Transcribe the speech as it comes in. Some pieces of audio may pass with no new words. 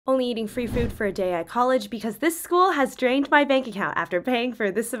Only eating free food for a day at college because this school has drained my bank account after paying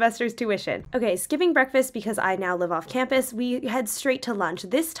for this semester's tuition. Okay, skipping breakfast because I now live off campus, we head straight to lunch.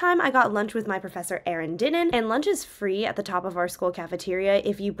 This time I got lunch with my professor Aaron Dinnan, and lunch is free at the top of our school cafeteria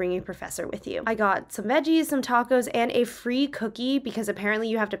if you bring a professor with you. I got some veggies, some tacos, and a free cookie because apparently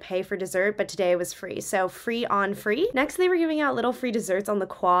you have to pay for dessert, but today it was free, so free on free. Next, they were giving out little free desserts on the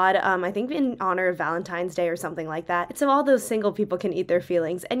quad, I think in honor of Valentine's Day or something like that. So all those single people can eat their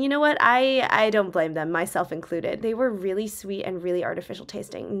feelings. And you know what? I don't blame them, myself included. They were really sweet and really artificial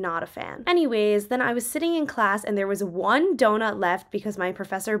tasting. Not a fan. Anyways, then I was sitting in class and there was one donut left because my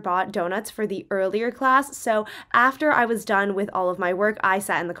professor bought donuts for the earlier class. So after I was done with all of my work, I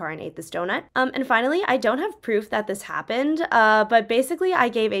sat in the car and ate this donut. And finally, I don't have proof that this happened, but basically I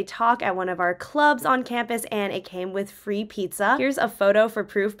gave a talk at one of our clubs on campus and it came with free pizza. Here's a photo for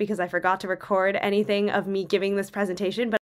proof because I forgot to record anything of me giving this presentation, but